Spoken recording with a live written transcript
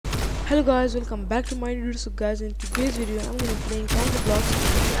Hello guys, welcome back to my video. So guys, in today's video I'm gonna be playing kind of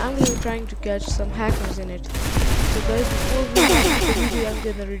Blox and I'm gonna be trying to catch some hackers in it. So guys, before we start the video, I'm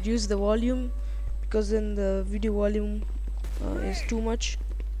gonna reduce the volume because then the video volume is too much.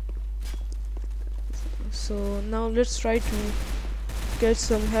 So now let's try to catch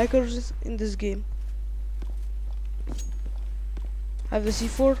some hackers in this game. I have the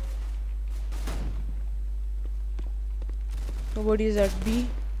C4. Nobody is at B.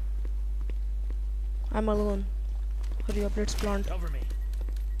 I'm alone. Hurry up, let's plant. Cover me.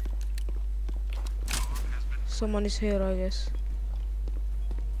 Someone is here, I guess.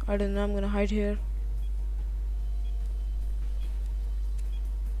 I don't know, I'm gonna hide here.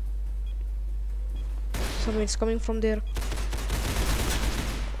 Someone is coming from there.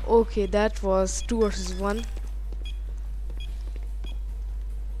 Okay, that was 2 versus 1.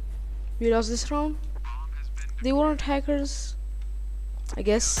 We lost this round. They weren't hackers, I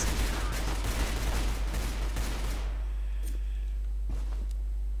guess.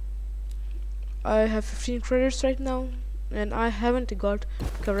 I have 15 credits right now and I haven't got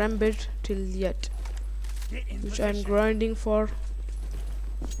karambit till yet, which I'm grinding for.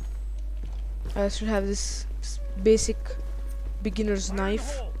 I still have this basic beginner's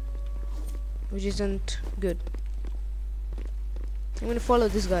knife, which isn't good. I'm gonna follow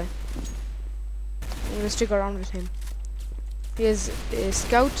this guy. I'm gonna stick around with him. He is a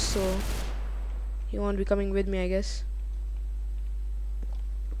scout, so he won't be coming with me, I guess.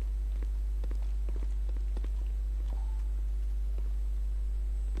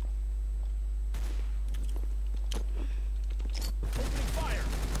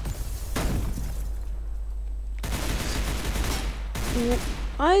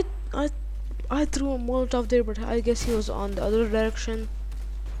 I threw a Molotov there, but I guess he was on the other direction,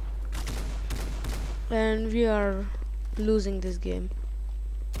 and we are losing this game.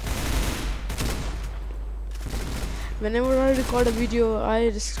 Whenever I record a video,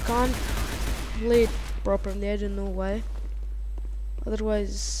 I just can't play it properly. I don't know why.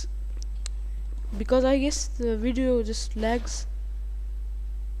 Otherwise, because I guess the video just lags.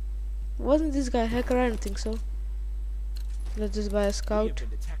 Wasn't this guy a hacker? I don't think so. Let's just buy a scout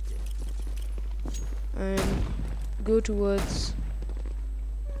and go towards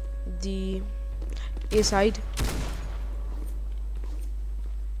the A side.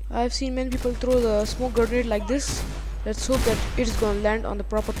 I've seen many people throw the smoke grenade like this. Let's hope that it's gonna land on the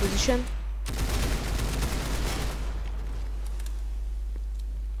proper position.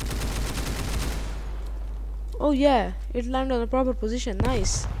 Oh yeah, it landed on the proper position.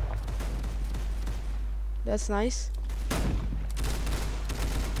 Nice. That's nice.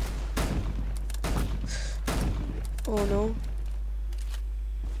 Oh no.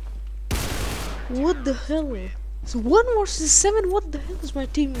 What the hell? So 1 versus 7, what the hell is my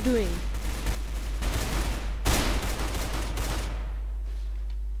team doing?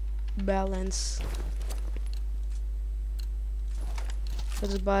 Balance.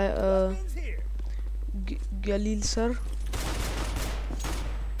 Let's buy a Galil sir.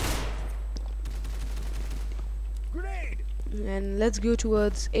 And let's go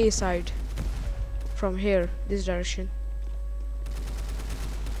towards A side from here, this direction.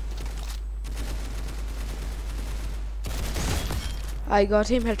 I got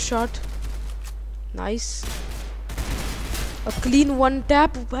him, headshot. Nice. A clean one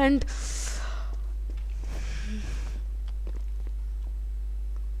tap, and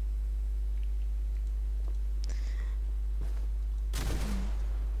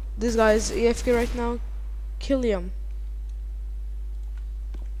this guy is AFK right now. Kill him.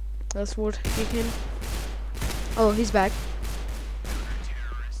 That's what kick him. Oh, he's back.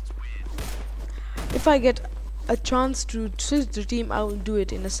 If I get a chance to switch the team, I will do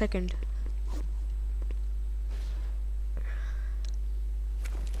it in a second,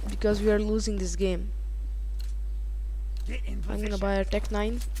 because we are losing this game. I'm gonna buy a Tech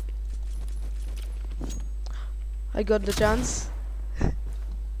 9. I got the chance.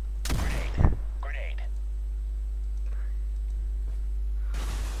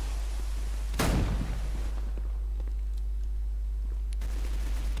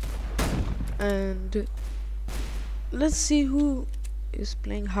 And let's see who is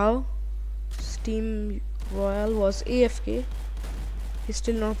playing how. Steam Royal was AFK. He's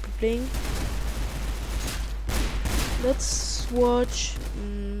still not playing. Let's watch.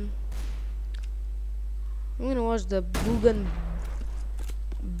 I'm gonna watch the Bugan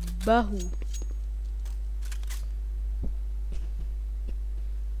Bahu.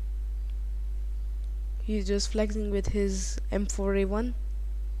 He's just flexing with his M4A1.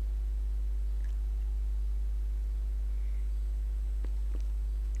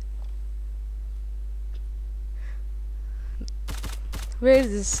 Where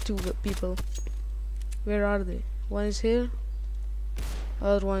is these two people? Where are they? One is here.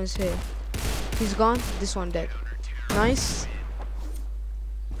 Other one is here. He's gone. This one dead. Nice.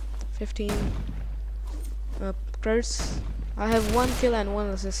 15 credits. I have 1 kill and 1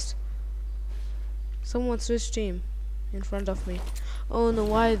 assist. Someone switched team in front of me. Oh no,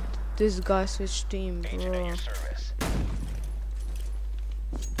 why this guy switched team, bro?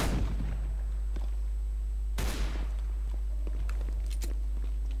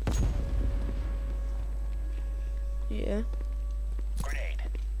 Yeah.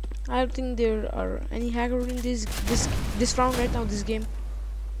 I don't think there are any hackers in this round right now, this game,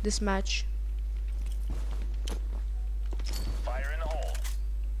 this match. Fire in the hole.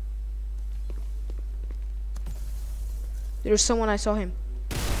 There's someone, I saw him.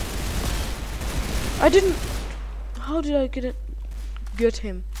 I didn't. How did I get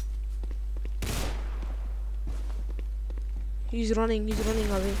him? He's running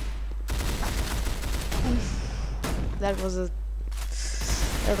away. That was a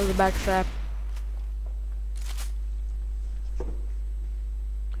bad trap.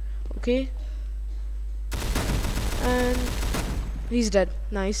 Okay. And he's dead.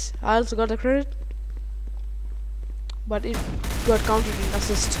 Nice. I also got the credit, but it got counted in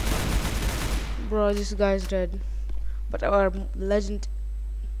assist. Bro, this guy's dead. But our legend,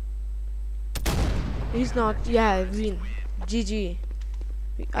 he's not. Yeah, win. GG.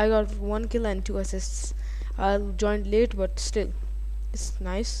 I got 1 kill and 2 assists. I joined late, but still, it's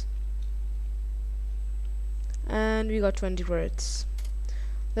nice. And we got 20 credits.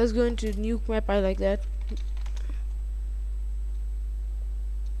 Let's go into nuke map. I like that.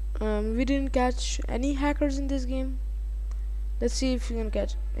 We didn't catch any hackers in this game. Let's see if we can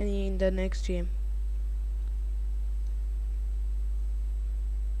catch any in the next game.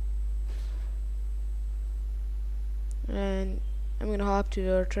 And I'm gonna hop to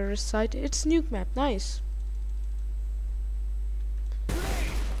the terrorist site. It's nuke map. Nice.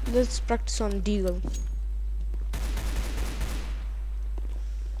 Let's practice on Deagle.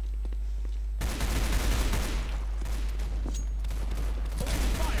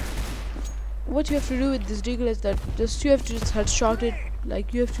 What you have to do with this Deagle is that just you have to just headshot it.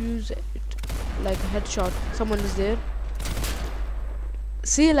 Like you have to use it like a headshot. Someone is there.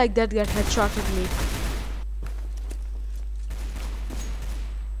 See, like that got headshotted me.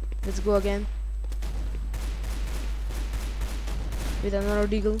 Let's go again with another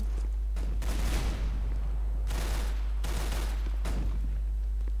Deagle.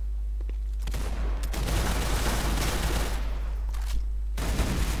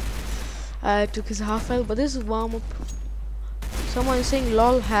 I took his half health, but this is warm up. Someone is saying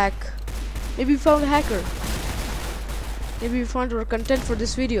lol hack. Maybe we found a hacker. Maybe we found our content for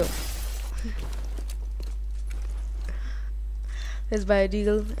this video. Let's buy a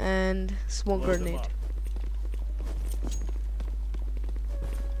Deagle and smoke grenade.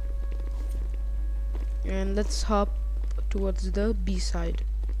 And let's hop towards the B side.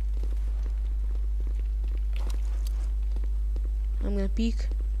 I'm gonna peek.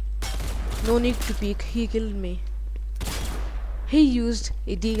 No need to peek, he killed me. He used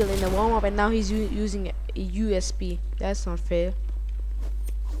a Deagle in the warm up and now he's using a USP. That's not fair.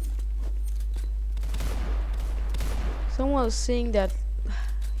 Someone was saying that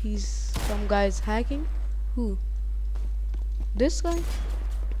some guy's hacking. Who? This guy?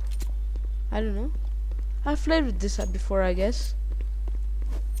 I don't know. I've played with this before, I guess.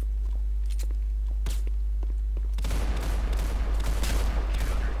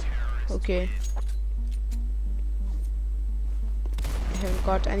 Okay. I haven't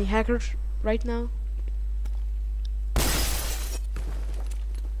got any hackers right now.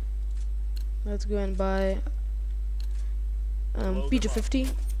 Let's go and buy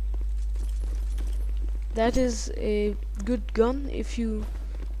P250. That is a good gun if you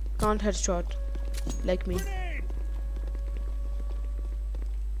can't headshot like me.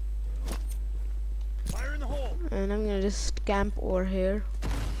 Fire in the hole. And I'm gonna just camp over here.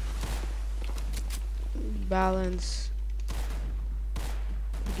 Balance.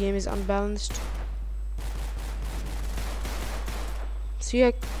 The game is unbalanced. See,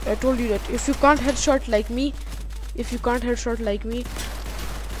 I told you that if you can't headshot like me,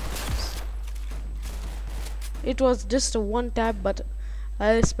 it was just a one tap, but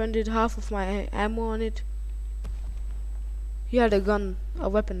I spent half of my ammo on it. He had a gun, a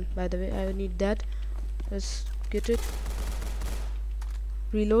weapon, by the way. I need that. Let's get it.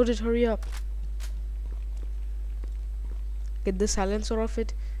 Reload it, hurry up. Get the silencer off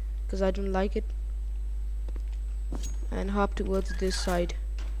it, because I don't like it. And hop towards this side.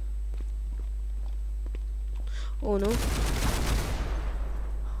 Oh no.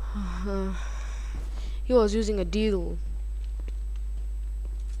 He was using a deal.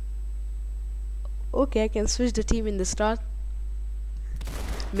 Okay, I can switch the team in the start.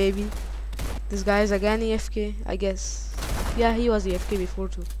 Maybe. This guy is again AFK, I guess. Yeah, he was AFK before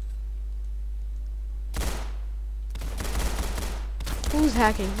too. Who's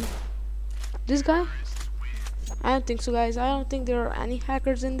hacking? This guy? I don't think so, guys. I don't think there are any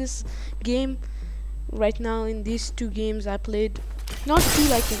hackers in this game right now. In these two games I played, not two,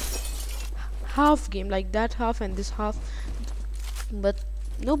 like a half game, like that half and this half, but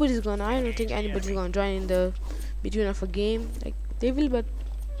nobody's gonna, I don't think anybody's gonna join in the between of a game. Like they will, but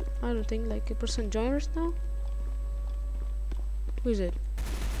I don't think like a person join us now. Who is it?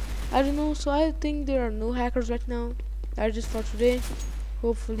 I don't know. So I think there are no hackers right now. That's just for today.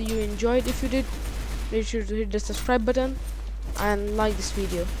 Hopefully you enjoyed. If you did, make sure to hit the subscribe button and like this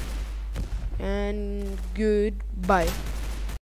video, and goodbye.